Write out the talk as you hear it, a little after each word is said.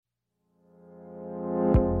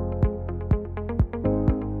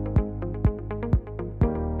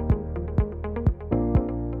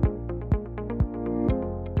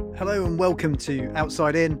Hello and welcome to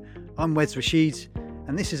Outside In. I'm Wes Rashid,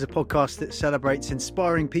 and this is a podcast that celebrates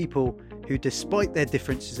inspiring people who, despite their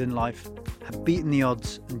differences in life, have beaten the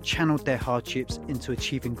odds and channeled their hardships into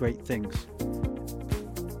achieving great things.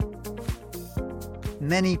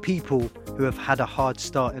 Many people who have had a hard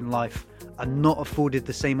start in life are not afforded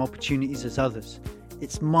the same opportunities as others.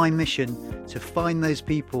 It's my mission to find those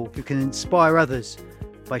people who can inspire others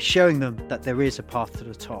by showing them that there is a path to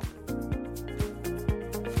the top.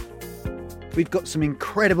 We've got some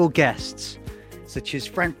incredible guests, such as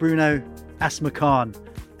Frank Bruno, Asma Khan,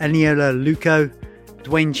 Eniola Luco,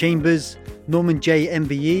 Dwayne Chambers, Norman J.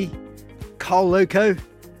 MBE, Carl Loco,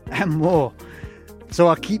 and more. So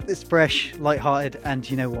I'll keep this fresh, lighthearted, and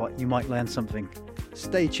you know what? You might learn something.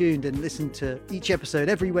 Stay tuned and listen to each episode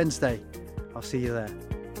every Wednesday. I'll see you there.